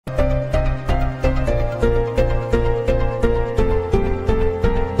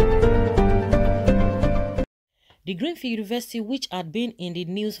The Greenfield University, which had been in the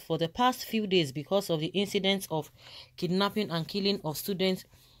news for the past few days because of the incidents of kidnapping and killing of students,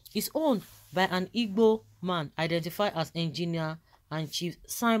 is owned by an Igbo man identified as Engineer and Chief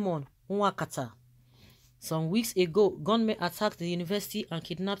Simon Nwakata. Some weeks ago, gunmen attacked the university and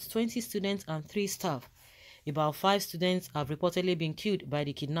kidnapped 20 students and 3 staff. About 5 students have reportedly been killed by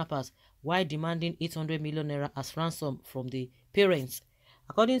the kidnappers while demanding 800 million naira as ransom from the parents.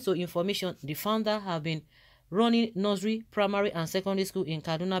 According to information, the founder have been running nursery, primary and secondary school in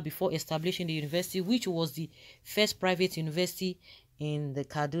Kaduna before establishing the university, which was the first private university in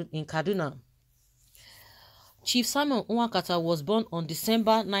Kaduna. Chief Simon Nwakata was born on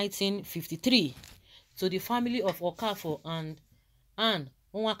December 1953 to the family of Okafo and Anne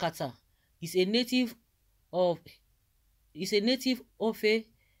Nwakata. Is a native of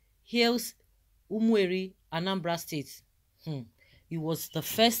Hills, Umueri, Anambra State. He was the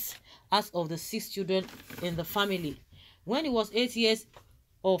first out of the 6 children in the family. When he was 8 years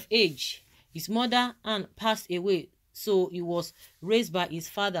of age, his mother Anne passed away, so he was raised by his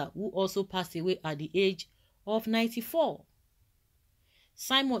father, who also passed away at the age of 94.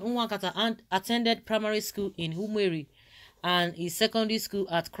 Simon Nwakata attended primary school in Umueri and his secondary school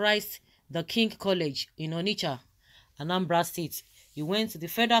at Christ the King College in Onitsha, Anambra State. He went to the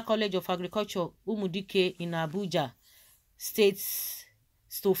Federal College of Agriculture, Umudike in Abuja State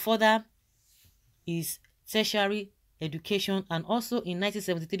to further his tertiary education, and also in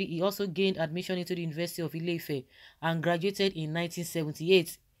 1973 he also gained admission into the University of Ile-Ife and graduated in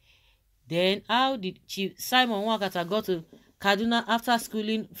 1978. Then how did Chief Simon Nwakata go to Kaduna after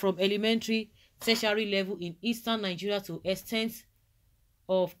schooling from elementary, tertiary level in eastern Nigeria to extent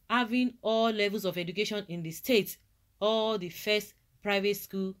of having all levels of education in the state, or the first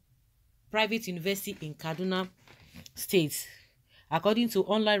private university in Kaduna State? According to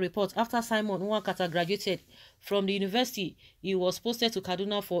online reports, after Simon Nwakata graduated from the university, he was posted to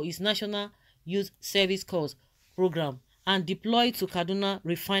Kaduna for his National Youth Service Corps program and deployed to Kaduna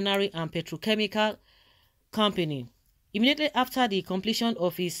Refinery and Petrochemical Company. Immediately after the completion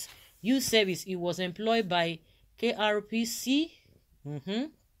of his youth service, he was employed by KRPC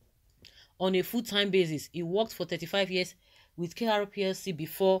on a full-time basis. He worked for 35 years with KRPLC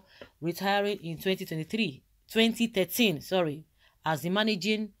before retiring in 2013, as the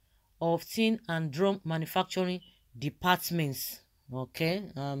managing of tin and drum manufacturing departments. Okay,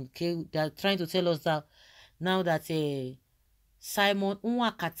 they're trying to tell us that now that Simon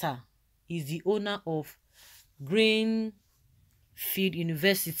Nwakata is the owner of Greenfield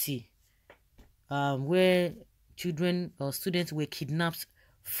University, where children or students were kidnapped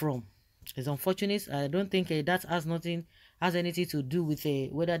from. It's unfortunate. I don't think that has anything to do with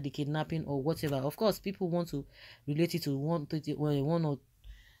whether the kidnapping or whatever. Of course, people want to relate it to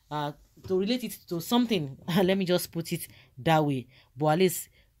to relate it to something. Let me just put it that way. But at least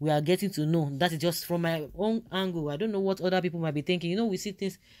we are getting to know. That is just from my own angle. I don't know what other people might be thinking. You know, we see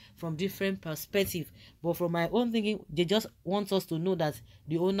things from different perspectives. But from my own thinking, they just want us to know that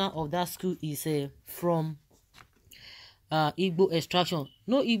the owner of that school is from Igbo extraction.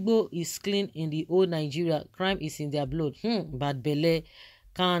 No Igbo is clean in the old Nigeria. Crime is in their blood. Bad belle.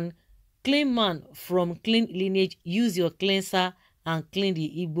 Can clean man from clean lineage use your cleanser and clean the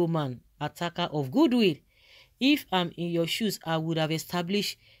Igbo man, attacker of goodwill? If I'm in your shoes, I would have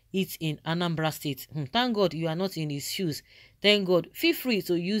established it in Anambra State. Thank God you are not in his shoes. Thank God. Feel free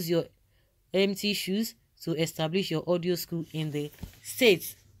to use your empty shoes to establish your audio school in the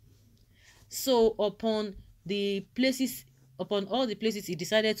state. So upon all the places he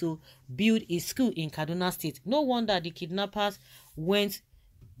decided to build a school in Kaduna State. No wonder the kidnappers went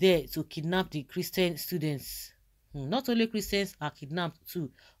there to kidnap the Christian students. Not only Christians are kidnapped too.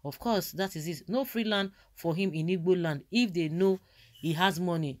 Of course, that is it. No free land for him in Igbo land. If they know he has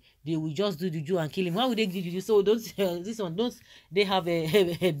money, they will just do juju and kill him. Why would they do juju? So don't they have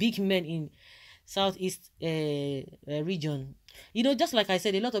a big men in southeast region? You know, just like I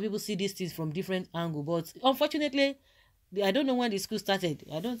said, a lot of people see these things from different angles. But unfortunately, I don't know when the school started.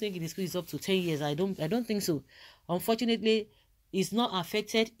 I don't think the school is up to 10 years. I don't think so. Unfortunately, it's not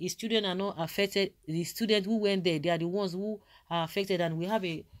affected. His children are not affected. The students who went there, they are the ones who are affected. And we have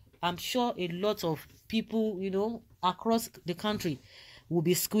I'm sure a lot of people, you know, across the country will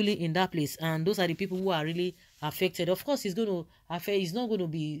be schooling in that place. And those are the people who are really affected. Of course, he's not going to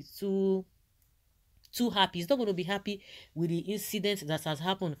be too happy. He's not going to be happy with the incident that has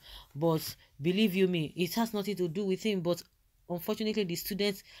happened. But believe you me, it has nothing to do with him. But unfortunately, the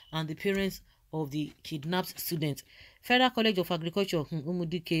students and the parents of the kidnapped students. Federal College of Agriculture,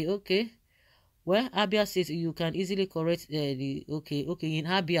 Umudike, okay. Well, Abia State, you can easily correct the okay in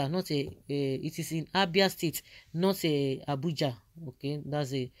Abia, not it is in Abia State, not Abuja. Okay,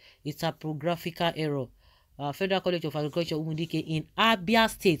 it's a topographical error. Federal College of Agriculture Umudike in Abia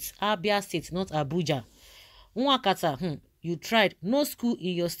State, not Abuja. Nwakata, you tried. No school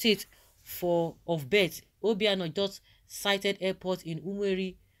in your state for of birth. Obiano just cited airport in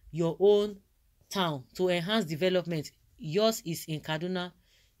Umweri, your own town, to enhance development. Yours is in Kaduna.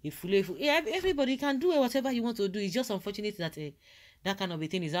 Yeah, everybody can do whatever you want to do. It's just unfortunate that that kind of a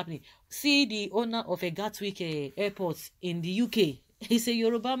thing is happening. See the owner of a Gatwick airport in the UK. He's a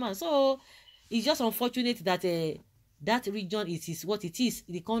Yoruba man. So it's just unfortunate that that region it is what it is.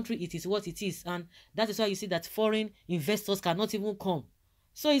 The country it is what it is. And that is why you see that foreign investors cannot even come.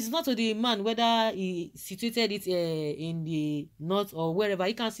 So it's not to the man whether he situated it in the north or wherever.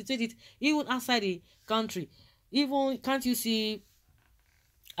 He can situate it even outside the country. Even, can't you see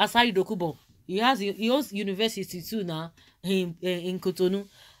Asari Dokubo? He owns university too now in Cotonou.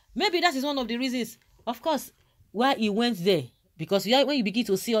 Maybe that is one of the reasons, of course, why he went there. Because when you begin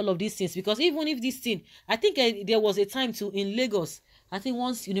to see all of these things, because even if this thing, I think there was a time to in Lagos, I think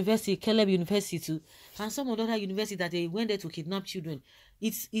once university, Caleb University too, and some other university that they went there to kidnap children.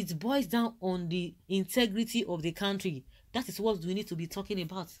 It boils down on the integrity of the country. That is what we need to be talking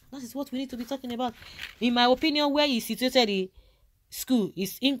about. That is what we need to be talking about. In my opinion, where he situated the school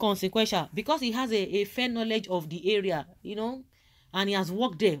is inconsequential because he has a fair knowledge of the area, and he has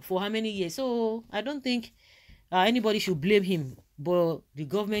worked there for how many years. So I don't think anybody should blame him, but the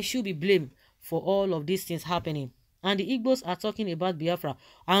government should be blamed for all of these things happening. And the Igbos are talking about Biafra.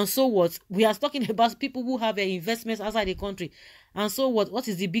 And so what? We are talking about people who have investments outside the country. And so what? What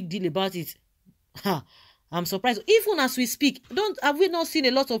is the big deal about it? I'm surprised. Even as we speak, have we not seen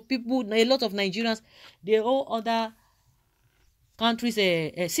a lot of people, a lot of Nigerians, they owe other countries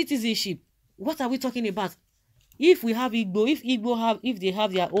citizenship? What are we talking about? If we have Igbo, if they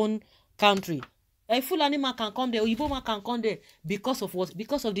have their own country, a Fulani man can come there, or Igbo man can come there because of what?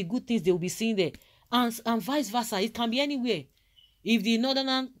 Because of the good things they will be seeing there. And vice versa. It can be anywhere. If the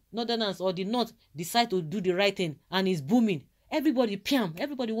northerners or the north decide to do the right thing and it's booming, everybody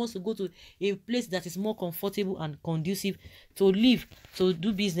wants to go to a place that is more comfortable and conducive to live, to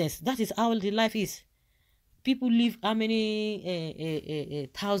do business. That is how the life is. People live how many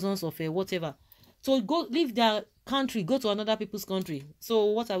thousands of whatever. So go leave their country, go to another people's country. So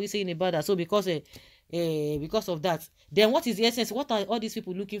what are we saying about that? So because of that, then what is the essence? What are all these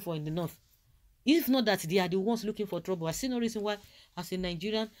people looking for in the north? If not that they are the ones looking for trouble. I see no reason why, as a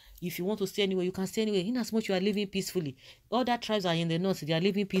Nigerian, if you want to stay anywhere, you can stay anywhere. In as much you are living peacefully. Other tribes are in the north, they are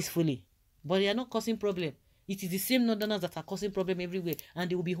living peacefully. But they are not causing problem. It is the same northerners that are causing problem everywhere. And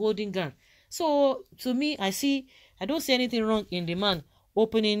they will be holding ground. So, to me, I don't see anything wrong in the man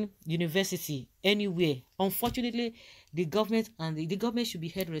opening university anywhere. Unfortunately, the government should be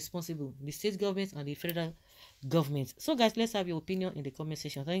held responsible. The state government and the federal government. So, guys, let's have your opinion in the comment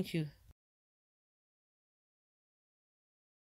section. Thank you.